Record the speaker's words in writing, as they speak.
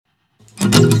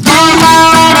You are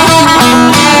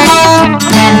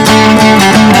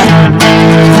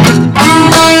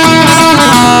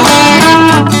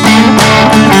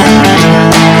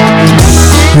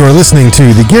listening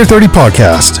to the Gear 30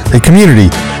 Podcast, a community,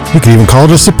 you could even call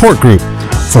it a support group,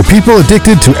 for people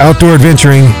addicted to outdoor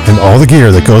adventuring and all the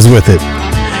gear that goes with it.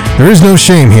 There is no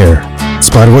shame here. In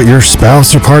spite of what your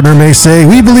spouse or partner may say,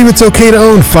 we believe it's okay to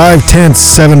own 5 tents,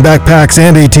 7 backpacks,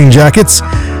 and 18 jackets.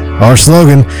 Our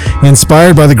slogan,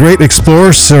 inspired by the great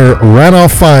explorer Sir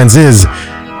Ranulph Fiennes, is,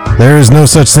 there is no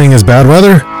such thing as bad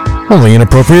weather, only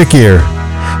inappropriate gear.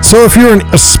 So if you're an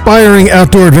aspiring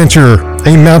outdoor adventurer,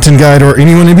 a mountain guide, or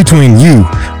anyone in between, you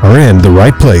are in the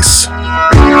right place.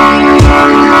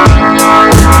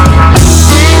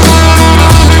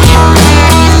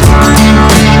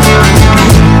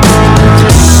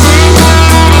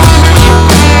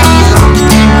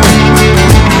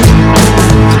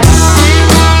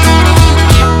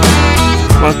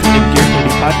 Welcome to the Gear 30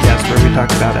 Podcast, where we talk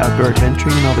about outdoor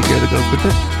adventuring and all the gear that goes with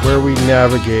it. Where we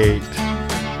navigate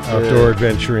outdoor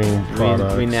adventuring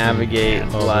products. We navigate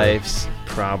life's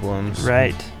problems.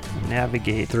 Right.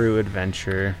 Navigate. Through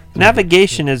adventure.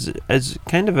 Navigation is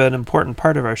kind of an important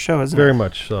part of our show, isn't it? Very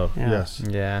much so, Yeah. yes.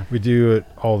 Yeah. We do it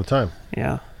all the time.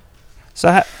 Yeah.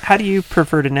 So how do you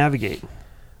prefer to navigate?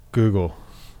 Google.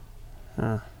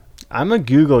 I'm a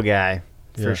Google guy,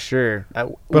 Yeah. for sure.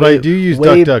 But I do use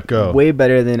DuckDuckGo. Way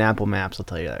better than Apple Maps, I'll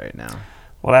tell you that right now.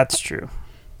 Well, that's true.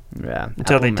 Yeah.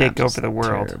 Until Apple they take Maps over the is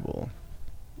world. Terrible.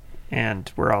 And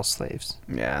we're all slaves.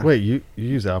 Yeah. Wait, you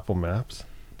use Apple Maps?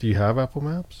 Do you have Apple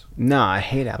Maps? No, I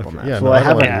hate Apple Okay, Maps. yeah, well, no, I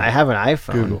have I have an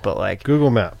iPhone, Google. but like Google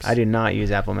Maps. I do not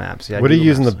use Apple Maps. Yeah, What do you Google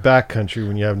use in the Maps. backcountry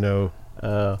when you have no...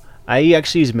 I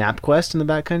actually use MapQuest in the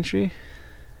backcountry.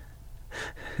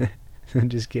 I'm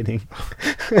just kidding.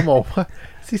 Come on, what?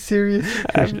 Is he serious?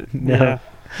 No. Yeah.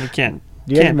 You can't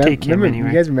Do you guys take him remember?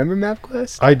 anywhere. You guys remember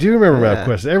MapQuest? I do remember Yeah.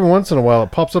 MapQuest. Every once in a while,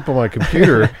 it pops up on my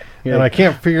computer, Yeah. and I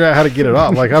can't figure out how to get it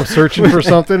off. Like, I'm searching for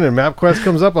something, and MapQuest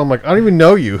comes up. I'm like, I don't even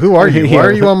know you. Who are you? Why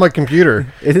are you on my computer?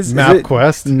 Is it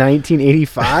MapQuest.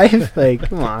 1985? Like,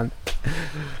 come on.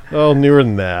 Oh, newer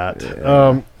than that.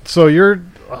 Yeah. So you're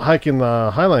hiking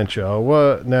the Highline Trail.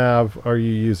 What nav are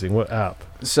you using? What app?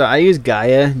 So I use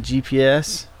Gaia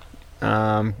GPS.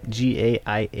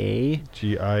 GAIA.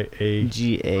 GIA.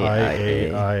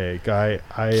 GAIA. Gaia.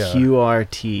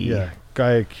 QRT. Yeah.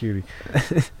 Gaia Cutie.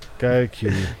 Gaia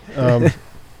Cutie.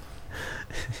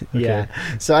 Yeah.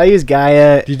 So I use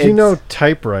Gaia. Did you know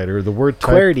typewriter, the word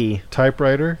QWERTY.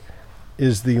 typewriter,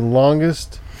 is the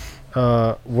longest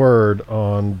word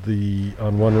on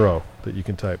one row that you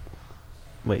can type?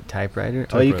 Wait, typewriter? Oh,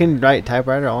 Typewriter. you can write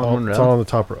typewriter all in one It's row? all on the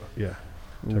top row. Yeah.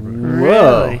 Typewriter.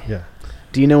 Whoa. Really? Yeah.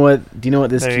 Do you know what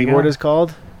this There you keyboard go. is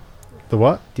called? The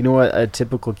what? Do you know what a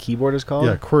typical keyboard is called?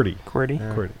 Yeah, QWERTY. QWERTY.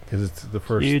 Yeah. QWERTY. Because it's the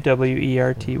first.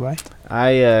 QWERTY.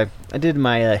 I did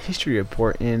my history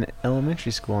report in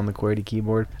elementary school on the QWERTY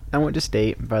keyboard. I went to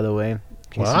state, by the way. In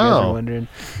case you guys Wow. are wondering.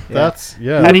 Yeah. That's,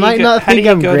 yeah. How do you might not think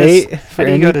I'm great for How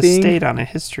do you go to anything. state on a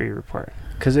history report?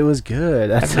 Because it was good.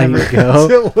 That's how I've you never- go.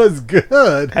 It was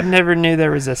good. I never knew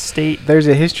there was a state. There's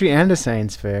a history and a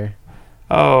science fair.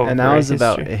 Oh, And that for was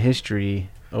about history. history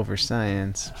over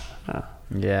science. Oh.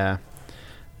 Yeah.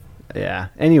 Yeah.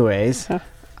 Anyways. Huh.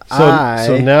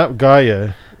 So now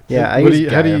Gaia. Yeah, I what use do you,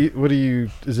 how Gaia. do you,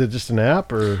 is it just an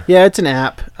app or? Yeah, it's an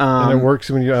app. And it works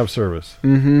when you have service.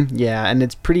 Yeah, and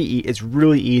it's it's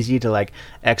really easy to like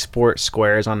export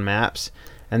squares on maps.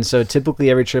 And so typically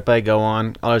every trip I go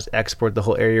on, I'll just export the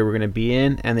whole area we're going to be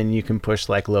in, and then you can push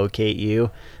like locate you,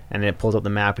 and it pulls up the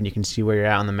map, and you can see where you're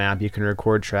at on the map. You can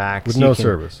record tracks. With you no can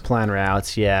service. Plan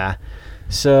routes, yeah.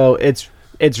 So it's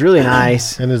really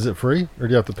nice. And is it free or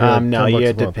do you have to pay? Like No, $10 you a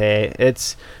have to month? pay.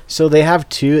 So they have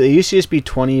two. They used to just be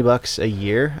 $20 a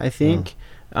year, I think.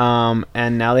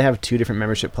 And now they have two different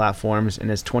membership platforms, and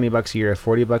it's $20 a year, or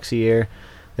 $40 a year.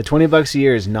 The $20 a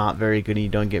year is not very good, and you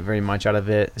don't get very much out of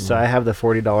it. So I have the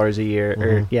 $40 a year,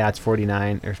 or it's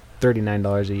 $49 or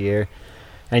 $39 a year,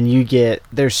 and you get.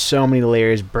 There's so many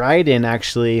layers. Bryden,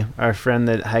 actually, our friend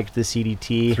that hiked the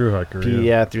CDT, Through hiker.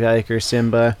 through hiker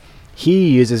Simba, he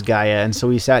uses Gaia, and so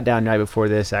we sat down right before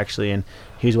this actually, and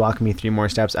he was walking me through more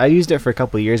steps. I used it for a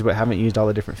couple of years, but haven't used all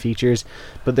the different features.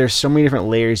 But there's so many different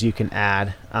layers you can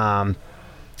add.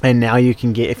 And now you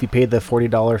can get, if you pay the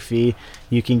 $40 fee,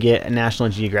 you can get a National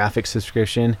Geographic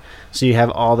subscription. So you have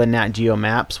all the Nat Geo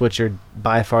maps, which are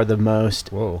by far the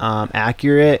most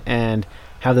accurate and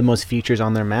have the most features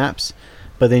on their maps.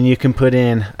 But then you can put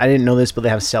in, I didn't know this, but they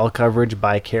have cell coverage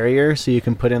by carrier. So you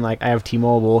can put in, like, I have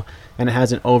T-Mobile, and it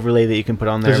has an overlay that you can put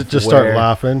on there. Does it just start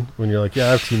laughing when you're like, yeah,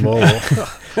 I have T-Mobile?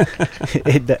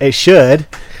 It should.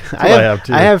 I have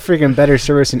too. I have freaking better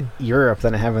service in Europe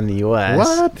than I have in the U.S.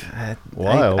 What?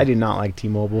 Wild. I do not like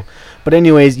T-Mobile. But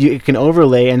anyways, you can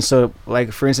overlay, and so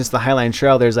like for instance, the Highline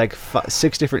Trail, there's like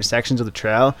 6 different sections of the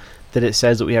trail that it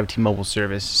says that we have T-Mobile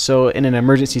service. So in an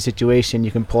emergency situation,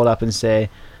 you can pull it up and say,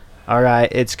 all right,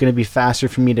 it's going to be faster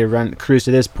for me to cruise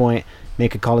to this point,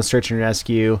 make a call to search and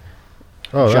rescue,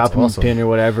 drop them a pin or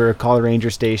whatever, call the ranger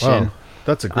station. Wow.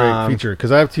 That's a great feature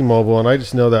because I have T-Mobile, and I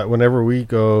just know that whenever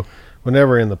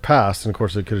in the past, and of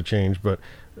course it could have changed, but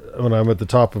when I'm at the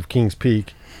top of Kings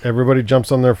Peak, everybody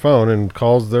jumps on their phone and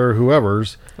calls their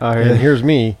whoever's, and here's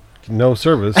me, no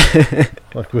service,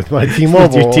 like with my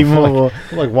T-Mobile, with your T-Mobile.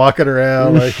 like walking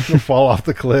around, like fall off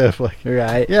the cliff, like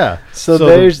right, yeah. So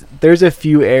there's a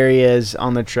few areas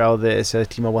on the trail that it says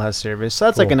T-Mobile has service, so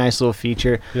that's cool. Like a nice little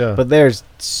feature. Yeah, but there's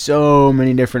so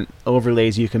many different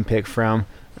overlays you can pick from,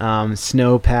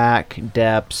 snowpack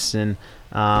depths and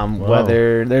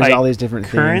weather. There's like all these different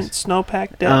current things.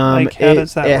 Snowpack depth. Like how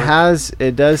does that work?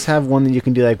 It does have one that you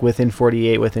can do like within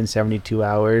 48, within 72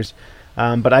 hours.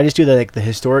 But I just do the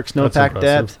historic snowpack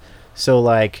depth. So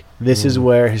like this is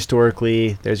where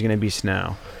historically there's going to be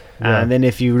snow. And then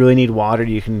if you really need water,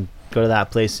 you can go to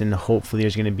that place and hopefully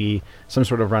there's going to be some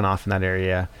sort of runoff in that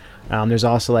area. There's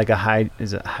also like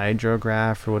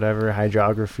hydrograph or whatever,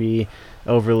 hydrography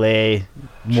overlay.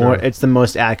 More, it's the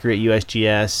most accurate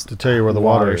USGS to tell you where the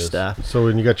water is. Stuff. So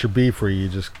when you got your bee free, you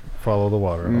just follow the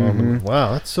water. Mm-hmm.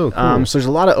 Wow, that's so cool. So there's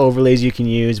a lot of overlays you can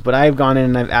use, but I've gone in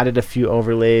and I've added a few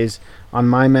overlays on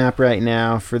my map right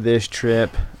now for this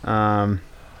trip. Let's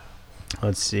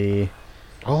see.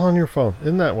 All on your phone.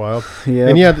 Isn't that wild? Yeah.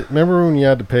 And remember when you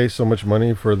had to pay so much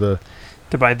money for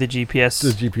to buy the GPS,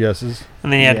 the GPSs,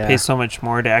 and then you had to pay so much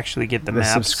more to actually get the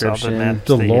maps, subscription.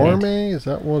 Delorme,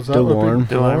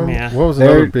 Delorme, yeah. What was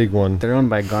another big one? They're owned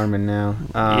by Garmin now.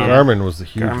 Garmin was the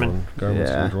huge one. Garmin's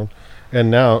the huge one. And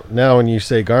now when you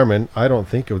say Garmin, I don't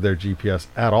think of their GPS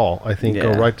at all. I think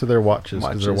go right to their watches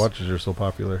because their watches are so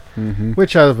popular,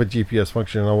 which have a GPS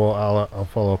function. I'll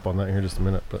follow up on that here in just a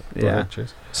minute. But go ahead,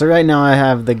 Chase. So right now I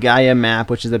have the Gaia map,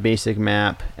 which is a basic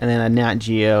map, and then a Nat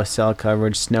Geo, cell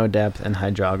coverage, snow depth, and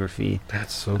hydrography.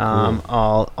 That's so cool.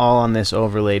 All on this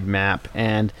overlaid map,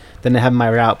 and then I have my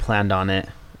route planned on it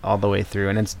all the way through,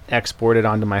 and it's exported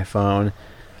onto my phone.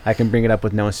 I can bring it up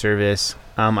with no service.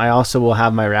 I also will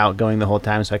have my route going the whole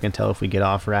time so I can tell if we get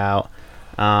off route.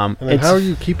 And then how are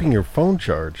you keeping your phone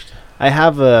charged? I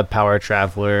have a Power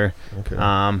Traveler, okay.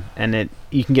 And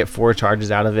you can get 4 charges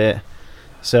out of it.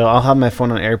 So I'll have my phone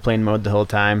on airplane mode the whole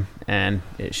time, and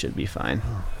it should be fine.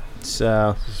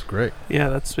 So this is great. Yeah,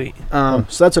 that's sweet. So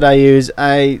that's what I use.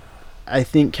 I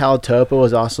think Caltopo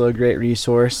is also a great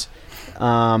resource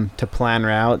to plan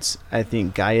routes. I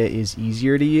think Gaia is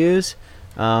easier to use.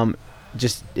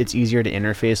 Just it's easier to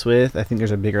interface with. I think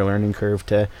there's a bigger learning curve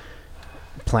to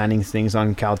planning things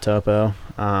on Caltopo.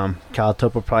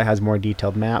 Caltopo probably has more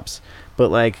detailed maps,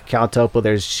 but like Caltopo,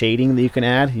 there's shading that you can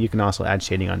add. You can also add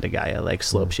shading onto Gaia, like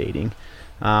slope shading.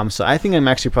 So I think I'm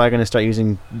actually probably going to start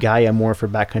using Gaia more for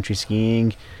backcountry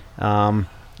skiing.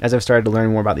 As I've started to learn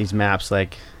more about these maps,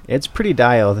 like it's pretty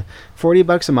dialed.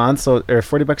 $40 a month, or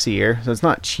 $40 a year, so it's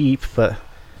not cheap, but.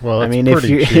 Well, I mean,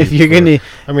 if you're gonna,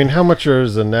 I mean, how much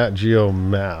is a Nat Geo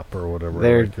map or whatever?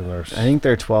 I think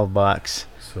they're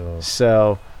 $12.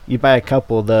 So you buy a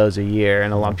couple of those a year,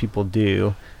 and a lot of people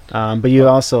do. But you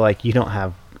also you don't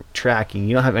have tracking.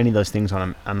 You don't have any of those things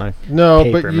on a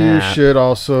paper but map. You should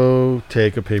also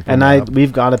take a paper map. And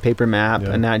we've got a paper map,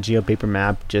 a Nat Geo paper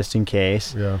map, just in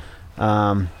case. Yeah.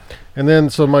 And then,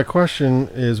 so my question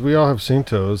is, we all have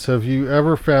Suntos. Have you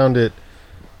ever found it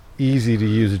easy to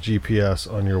use a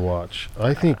GPS on your watch?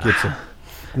 I think it's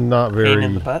not very. Pain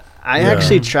in the butt. I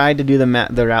actually tried to do the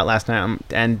route last night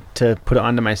and to put it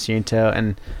onto my Sunto,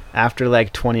 and after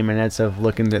like 20 minutes of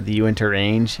looking at the Uinta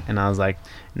range, and I was like,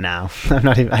 no, I'm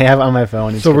not even. I have it on my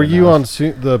phone. So were you on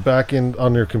the back end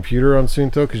on your computer on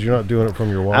Sunto because you're not doing it from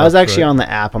your watch? I was actually on the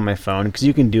app on my phone because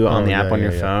you can do it on the app on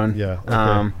your phone. Yeah.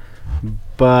 Okay.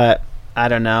 But I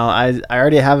don't know. I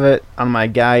already have it on my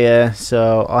Gaia,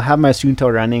 so I'll have my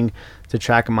Sunto running to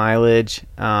track mileage.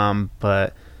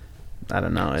 But I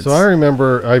don't know. So I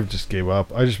remember, I just gave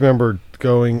up. I just remember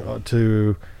going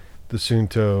to the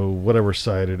Sunto, whatever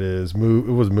site it is. It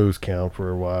was Moose Count for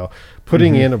a while.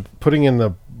 Putting in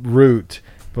the route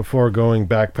before going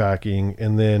backpacking,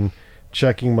 and then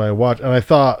checking my watch. And I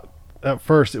thought at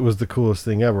first it was the coolest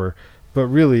thing ever. But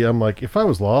really, I'm like, if I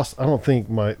was lost, I don't think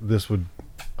I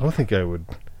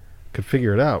could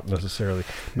figure it out necessarily.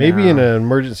 Maybe in an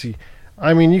emergency.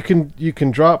 I mean, you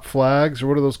can drop flags, or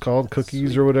what are those called?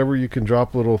 Cookies or whatever. You can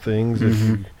drop little things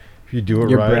if If you do it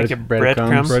Your right,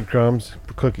 breadcrumbs. breadcrumbs,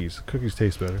 cookies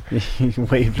taste better.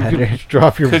 Way better. You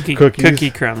drop your cookies. Cookie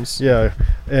crumbs. Yeah,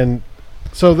 and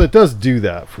so that does do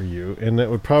that for you, and it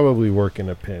would probably work in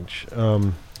a pinch.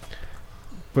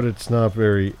 But it's not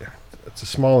very. It's a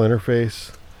small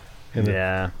interface, and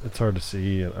it's hard to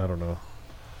see, and I don't know,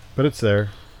 but it's there.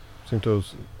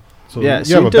 Suunto's. So yeah,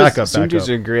 you have a backup. Suuntos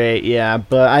are great, yeah,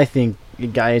 but I think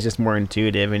Gaia is just more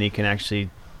intuitive, and you can actually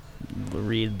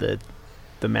read the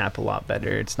map a lot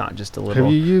better. It's not just a little.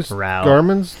 Have you used route.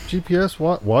 Garmin's GPS?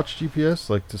 Watch GPS,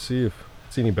 like to see if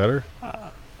it's any better?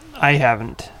 I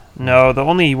haven't. No, the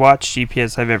only watch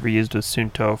GPS I've ever used was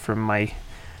Suunto from my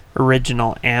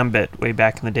original Ambit way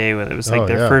back in the day when it was like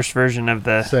their first version of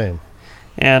the same.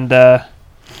 And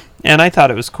I thought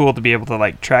it was cool to be able to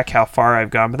like track how far I've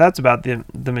gone, but that's about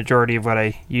the majority of what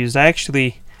I used. I'm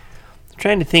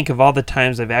trying to think of all the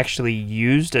times I've actually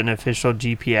used an official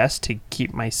GPS to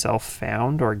keep myself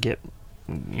found or get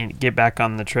back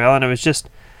on the trail, and it was just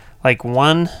like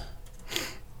one.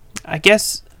 I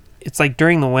guess it's like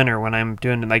during the winter when I'm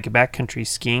doing like a backcountry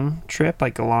skiing trip,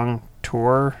 like a long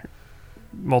tour,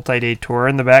 multi-day tour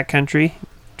in the backcountry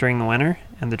during the winter,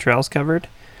 and the trail's covered.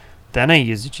 Then I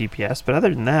use a GPS, but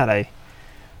other than that, I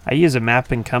use a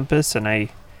map and compass, and I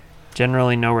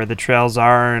generally know where the trails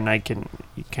are, and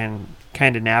you can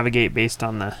kind of navigate based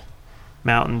on the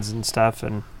mountains and stuff.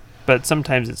 But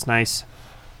sometimes it's nice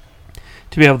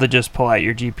to be able to just pull out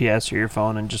your GPS or your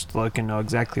phone and just look and know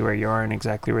exactly where you are and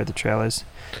exactly where the trail is.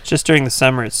 Just during the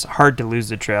summer, it's hard to lose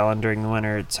the trail, and during the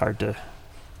winter, it's hard to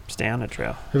stay on a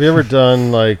trail. Have you ever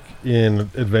done, like, in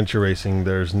adventure racing,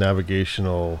 there's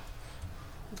navigational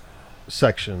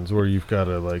sections where you've got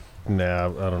to, like, I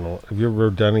don't know. Have you ever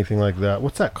done anything like that?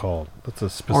 What's that called? That's a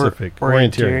specific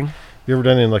orienteering. Have you ever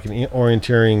done in, like, an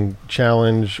orienteering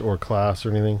challenge or class or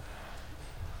anything?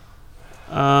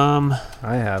 I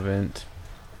haven't.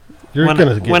 You're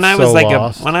gonna get when I so was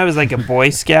lost. when I was like a Boy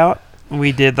Scout,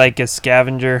 we did like a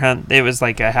scavenger hunt. It was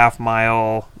like a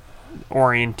half-mile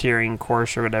orienteering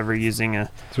course or whatever, using a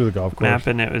through the golf course map,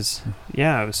 and it was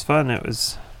fun. It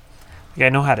was like, I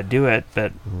know how to do it,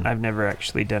 but I've never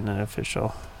actually done an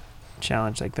official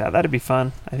challenge like that. That'd be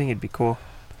fun. I think it'd be cool.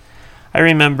 I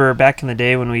remember back in the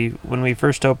day when we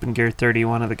first opened Gear 30,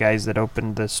 one of the guys that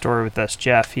opened the store with us,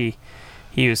 Jeff, he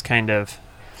was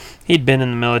he'd been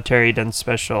in the military, done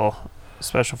special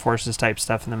forces type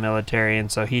stuff in the military,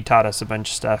 and so he taught us a bunch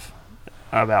of stuff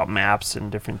about maps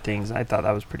and different things. I thought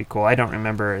that was pretty cool. I don't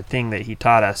remember a thing that he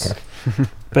taught us,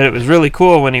 but it was really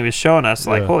cool when he was showing us,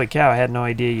 like, holy cow, I had no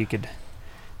idea you could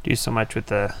do so much with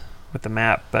the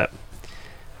map. But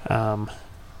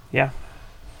yeah.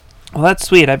 Well, that's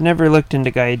sweet. I've never looked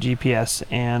into Gaia GPS,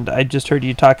 and I just heard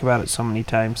you talk about it so many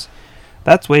times.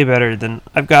 That's way better than...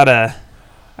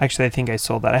 Actually, I think I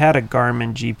sold that. I had a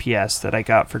Garmin GPS that I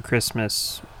got for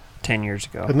Christmas 10 years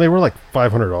ago. And they were like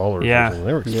 $500. Yeah.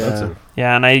 They were expensive.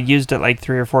 Yeah, and I used it like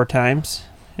 3 or 4 times.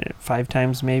 5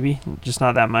 times maybe. Just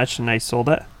not that much, and I sold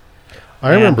it.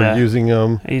 I remember using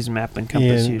them. I use map and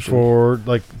compass usually. For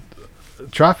like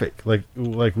traffic. Like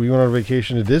we went on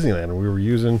vacation to Disneyland, and we were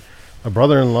using a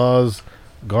brother-in-law's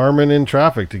Garmin in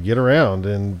traffic to get around,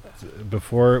 and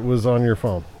before it was on your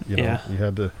phone, you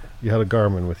had a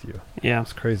Garmin with you. Yeah,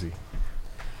 it's crazy.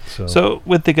 So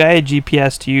with the Gaia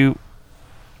GPS, do you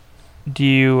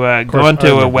go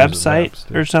onto a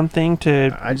website or something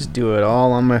to? I just do it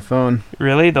all on my phone.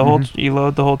 Really, you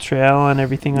load the whole trail and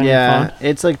everything on your phone? Yeah,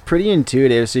 it's like pretty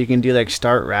intuitive. So you can do like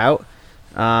start route,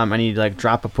 and you like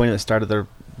drop a point at the start of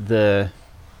the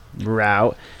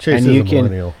route, Chase and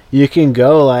you can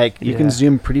go like you can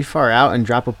zoom pretty far out and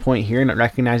drop a point here, and it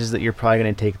recognizes that you're probably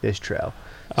going to take this trail.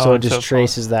 So it just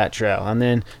traces that trail. And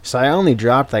then so I only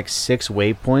dropped like 6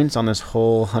 waypoints on this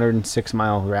whole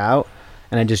 106-mile route,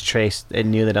 and I just traced. It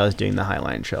knew that I was doing the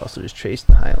Highline Trail, so just traced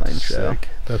the Highline Trail. Sick.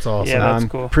 That's awesome. Yeah,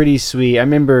 that's cool. Pretty sweet. I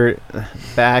remember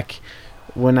back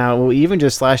when even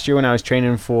just last year when I was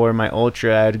training for my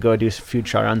ultra, I'd go do a few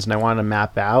trail runs, and I wanted to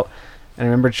map out. And I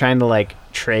remember trying to like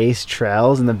trace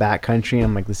trails in the backcountry, and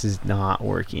I'm like, this is not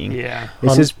working. Yeah,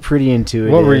 this is pretty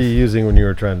intuitive. What were you using when you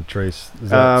were trying to trace? Is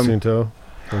that Suunto,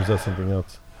 or is that something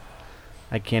else?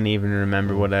 I can't even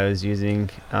remember what I was using.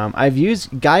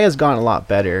 Gaia's gotten a lot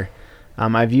better.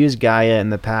 I've used Gaia in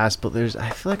the past, but I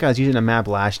feel like I was using a map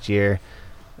last year.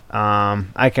 I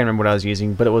can't remember what I was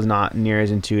using, but it was not near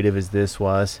as intuitive as this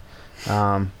was.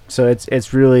 So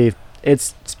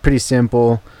it's pretty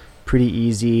simple, pretty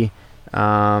easy.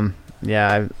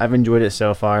 Yeah, I've enjoyed it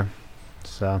so far.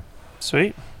 So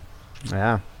sweet.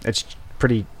 Yeah, it's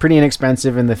pretty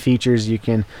inexpensive, and the features you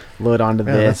can load onto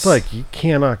this. It's like you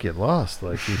cannot get lost.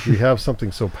 Like if you have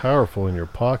something so powerful in your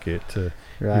pocket,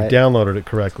 Right. You've downloaded it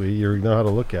correctly. You know how to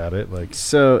look at it. Like,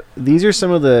 so these are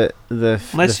some of the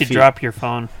Unless you drop your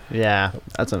phone. Yeah,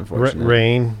 that's unfortunate.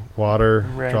 rain, water,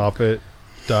 Right. drop it,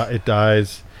 it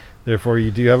dies. Therefore,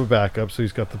 you do have a backup. So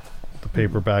he's got the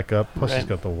paper backup. Plus, he's Right.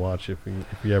 got the watch if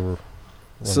you ever want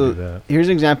So to do that. here's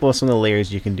an example of some of the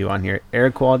layers you can do on here: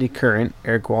 air quality current,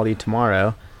 air quality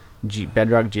tomorrow,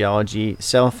 bedrock geology,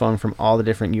 cell phone from all the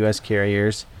different U.S.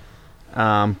 carriers,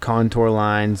 contour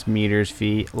lines, meters,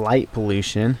 feet, light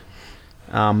pollution,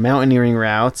 mountaineering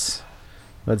routes.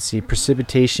 Let's see,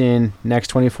 precipitation next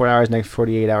 24 hours, next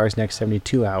 48 hours, next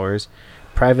 72 hours,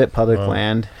 private public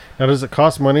land. Now, does it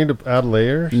cost money to add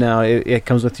layers? No, it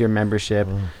comes with your membership.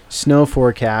 Snow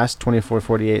forecast 24,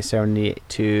 48,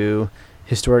 72.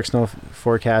 Historic snow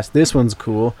forecast. This one's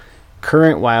cool.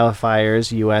 Current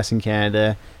wildfires, U.S. and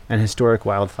Canada, and historic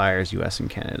wildfires, U.S. and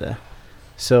Canada.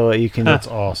 So you can. That's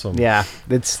awesome. Yeah,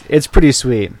 it's pretty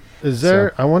sweet. Is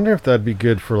there? I wonder if that'd be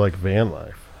good for like van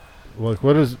life. Like,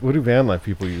 what do van life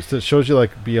people use? It shows you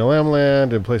like BLM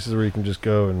land and places where you can just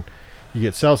go and you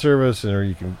get cell service, or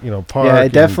you can park. Yeah,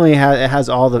 it definitely has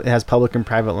it has public and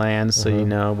private lands, so you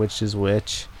know which is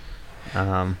which.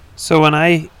 So when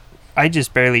I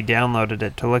just barely downloaded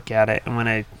it to look at it, and when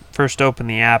I first opened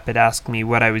the app, it asked me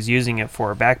what I was using it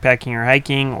for: backpacking or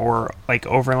hiking, or like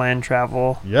overland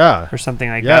travel, Yeah. or something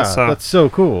like Yeah, that. So that's so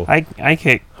cool. I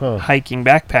hit hiking,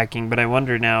 backpacking, but I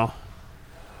wonder now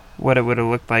what it would have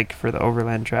looked like for the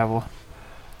overland travel.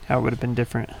 How it would have been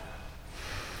different.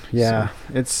 Yeah,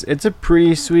 it's a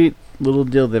pretty sweet little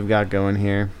deal they've got going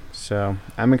here. So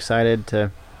I'm excited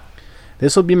to.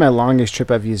 This will be my longest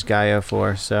trip I've used Gaia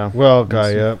for. So Well,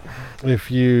 Gaia, if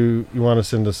you want to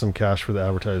send us some cash for the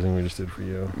advertising we just did for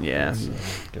you, yeah,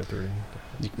 get 30.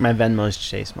 My Venmo's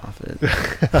Chase Moffitt.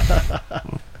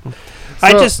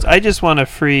 I just want a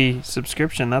free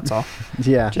subscription. That's all.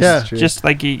 Yeah, Just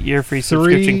like your free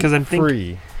subscription, because I'm thinking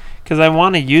free. because I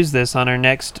want to use this on our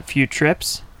next few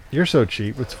trips. You're so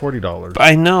cheap. It's $40.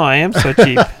 I know I am so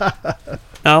cheap.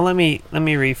 Now let me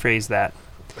rephrase that.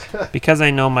 Because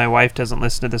I know my wife doesn't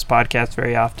listen to this podcast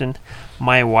very often.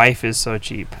 My wife is so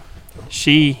cheap.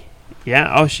 She is.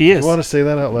 You want to say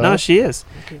that out loud? No, she is.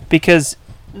 Okay. Because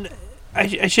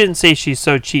I shouldn't say she's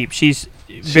so cheap. She's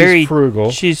very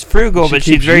frugal. She's frugal, but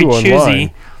she's very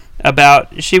choosy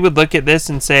about. She would look at this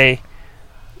and say,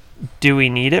 "Do we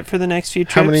need it for the next few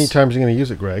trips? How many times are you going to use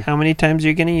it, Greg? How many times are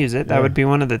you going to use it?" Yeah. That would be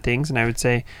one of the things, and I would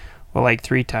say, well, like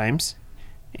 3 times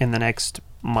in the next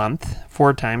month,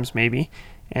 4 times maybe.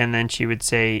 And then she would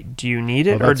say, "Do you need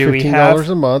it, or do we have $15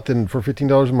 a month?" And for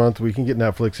 $15 a month, we can get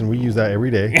Netflix, and we use that every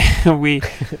day.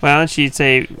 And she'd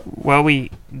say, "Well,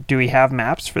 do we have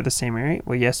maps for the same area?"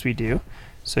 "Well, yes, we do."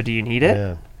 "So do you need it?"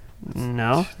 Yeah.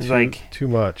 No, too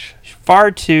much.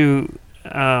 Far too.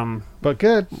 But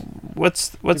good. What's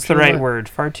the right word?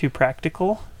 Far too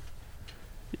practical.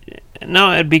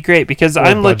 No, it'd be great because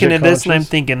I'm looking at this and I'm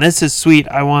thinking, this is sweet.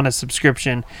 I want a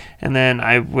subscription, and then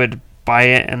I would buy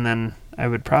it, and then I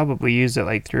would probably use it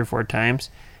like 3 or 4 times,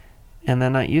 and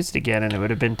then not use it again, and it would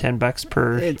have been $10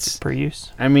 per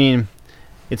use. I mean,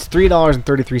 it's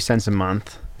 $3.33 a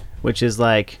month, which is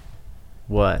like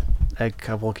what, a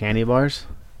couple candy bars?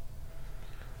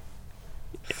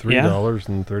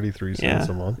 $3.33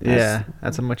 a month. Yeah,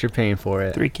 that's how much you're paying for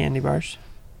it. 3 candy bars.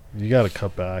 You got to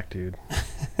cut back, dude.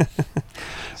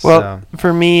 Well,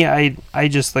 for me, I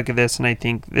just look at this and I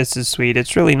think this is sweet.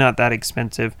 It's really not that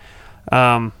expensive.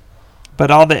 But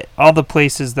all the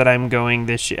places that I'm going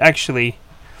this year, actually,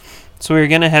 so we're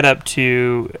gonna head up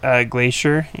to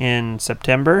Glacier in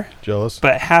September. Jealous?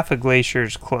 But half of Glacier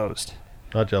is closed.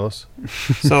 Not jealous.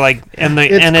 So like,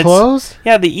 it's closed.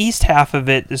 Yeah, the east half of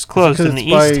it is closed. Is it in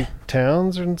the by east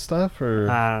towns and stuff, or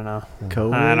I don't know.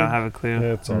 COVID? I don't have a clue.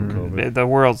 Yeah, it's all COVID. The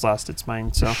world's lost its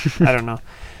mind, so I don't know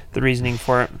the reasoning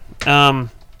for it.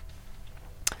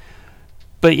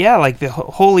 But yeah, like the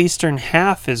whole eastern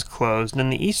half is closed,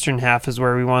 and the eastern half is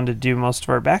where we wanted to do most of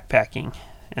our backpacking.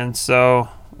 And so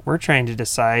we're trying to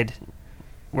decide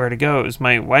where to go. It was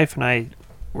my wife and I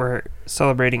were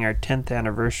celebrating our 10th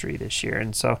anniversary this year.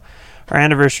 And so our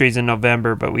anniversary is in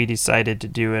November, but we decided to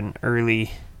do an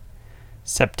early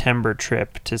September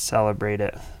trip to celebrate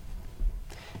it.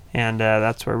 And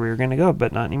that's where we were going to go,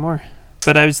 but not anymore.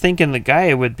 But I was thinking the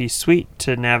Gaia would be sweet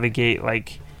to navigate,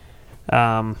 like...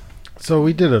 So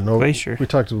we did Glacier. We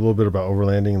talked a little bit about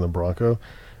overlanding in the Bronco.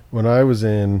 When I was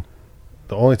the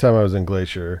only time I was in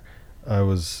Glacier, I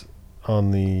was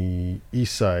on the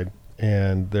east side,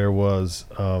 and there was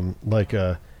like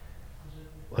a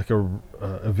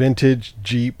vintage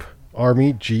Jeep,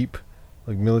 Army Jeep,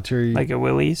 like military, like a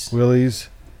Willys,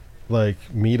 like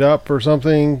meetup or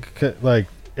something, like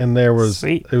and there was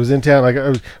Sweet. it was in town. Like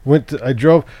I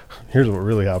drove. Here's what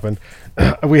really happened.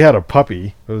 We had a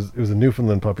puppy. It was a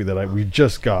Newfoundland puppy that we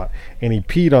just got, and he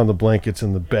peed on the blankets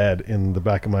in the bed in the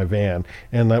back of my van,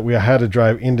 and we had to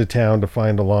drive into town to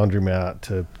find a laundromat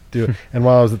to do it. And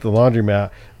while I was at the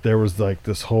laundromat, there was like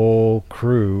this whole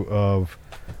crew of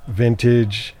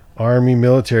vintage Army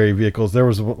military vehicles. There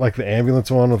was like the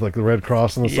ambulance one with like the Red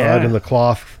Cross on the side and the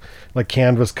cloth like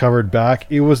canvas covered back.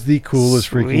 It was the coolest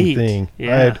freaking thing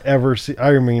I had ever seen.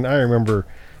 I mean, I remember,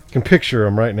 can picture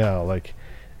them right now. Like,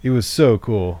 it was so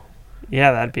cool.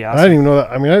 Yeah, that'd be awesome. I didn't even know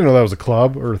that. I mean, I didn't know that was a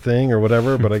club or a thing or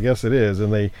whatever, but I guess it is.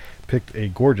 And they picked a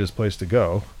gorgeous place to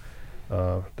go.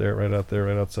 Right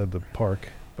outside the park.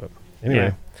 But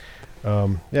anyway,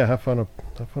 have fun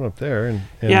up there. And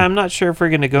I'm not sure if we're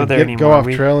gonna go there anymore. Go off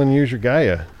trail and use your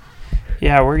Gaia.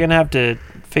 Yeah, we're gonna have to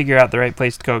figure out the right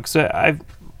place to go. Because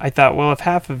I thought, well, if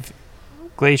half of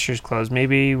Glacier's closed,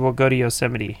 maybe we'll go to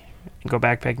Yosemite and go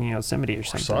backpacking in Yosemite or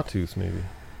something. Sawtooth, maybe.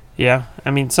 Yeah,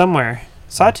 I mean somewhere.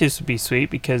 Sawtooth would be sweet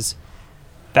because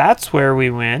that's where we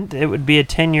went. It would be a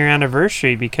 10-year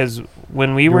anniversary because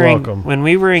when we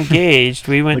were engaged,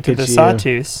 we went to the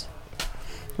Sawtooths.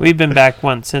 We've been back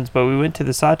once since, but we went to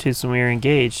the Sawtooths when we were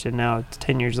engaged, and now it's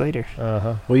 10 years later.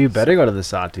 Well, you better go to the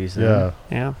Sawtooths.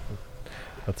 Yeah.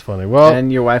 That's funny. Well,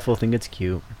 and your wife will think it's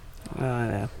cute.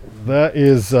 Yeah. That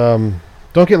is. Don't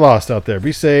get lost out there.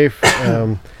 Be safe.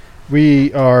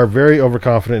 We are very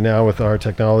overconfident now with our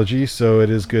technology, so it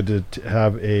is good to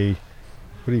have a.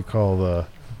 What do you call the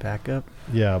backup?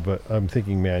 Yeah, but I'm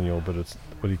thinking manual, but it's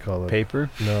what do you call it? Paper?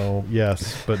 No.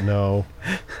 Yes, but no.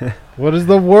 What is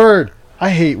the word? I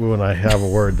hate when I have a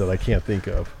word that I can't think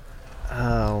of.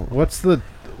 What's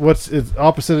its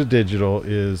opposite of digital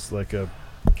is like a.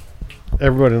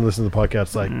 Everybody who listens to the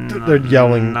podcast, like they're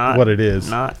yelling what it is.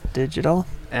 Not digital.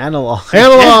 Analog.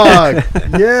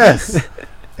 Yes.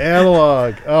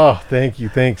 Analog. Oh, thank you.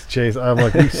 Thanks, Chase. I'm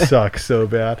like, we suck so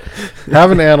bad.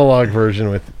 Have an analog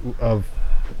version of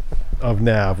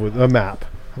nav with a map.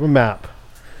 Have a map.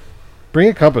 Bring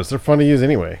a compass. They're fun to use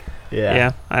anyway.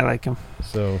 Yeah, I like them.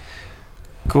 So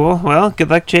cool. Well, good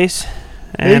luck, Chase.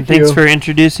 And thanks for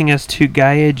introducing us to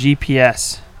Gaia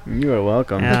GPS. You are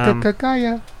welcome.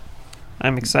 Gaia.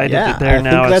 I'm excited that they're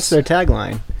now. I think that's their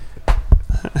tagline.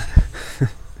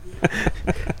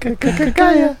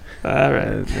 Gaia. All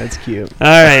right. That's cute. All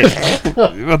right.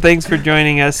 Well, thanks for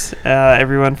joining us,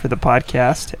 everyone, for the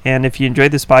podcast. And if you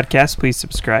enjoyed this podcast, please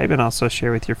subscribe and also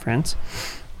share with your friends.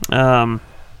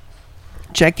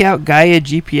 Check out Gaia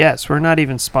GPS. We're not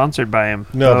even sponsored by them.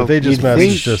 No, but they just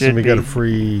messaged us and we got a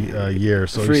free year.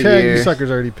 So you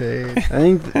suckers already paid.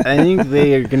 I think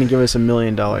they are going to give us $1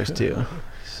 million too.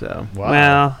 So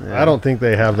wow. Well, I don't think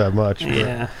they have that much.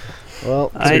 Yeah.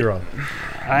 Well, you're wrong.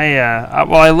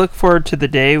 I look forward to the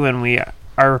day when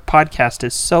our podcast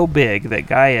is so big that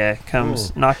Gaia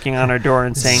comes knocking on our door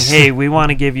and saying, "Hey, we want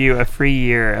to give you a free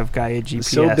year of Gaia GPS."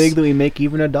 So big that we make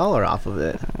even $1 off of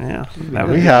it. Yeah,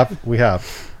 we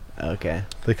have. Okay.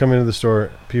 They come into the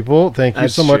store. People, thank you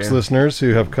so much, listeners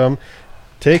who have come,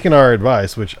 taken our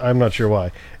advice, which I'm not sure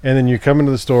why, and then you come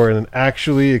into the store and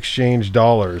actually exchange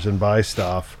dollars and buy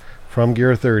stuff from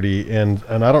Gear 30, and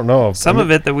I don't know if some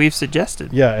of it that we've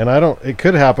suggested. Yeah, and it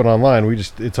could happen online.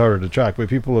 It's harder to track, but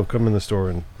people have come in the store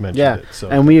and mentioned it. So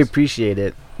and we appreciate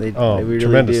it. They really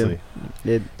tremendously.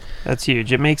 That's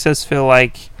huge. It makes us feel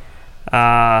like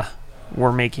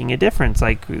we're making a difference.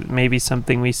 Like maybe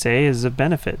something we say is a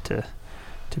benefit to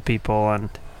people, and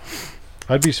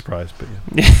I'd be surprised, but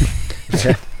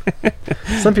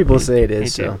some people say it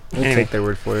is. So we'll take their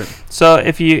word for it. So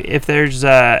if there's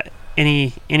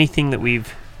anything that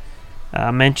we've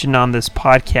mentioned on this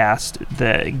podcast,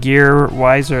 the gear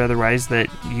wise or otherwise that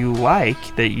you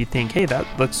like, that you think, hey, that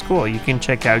looks cool, you can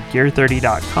check out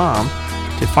gear30.com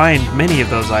to find many of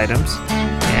those items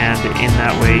and in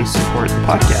that way support the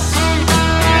podcast.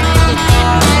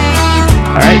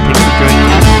 All right, thanks for joining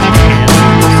us, and we'll see you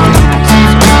next time.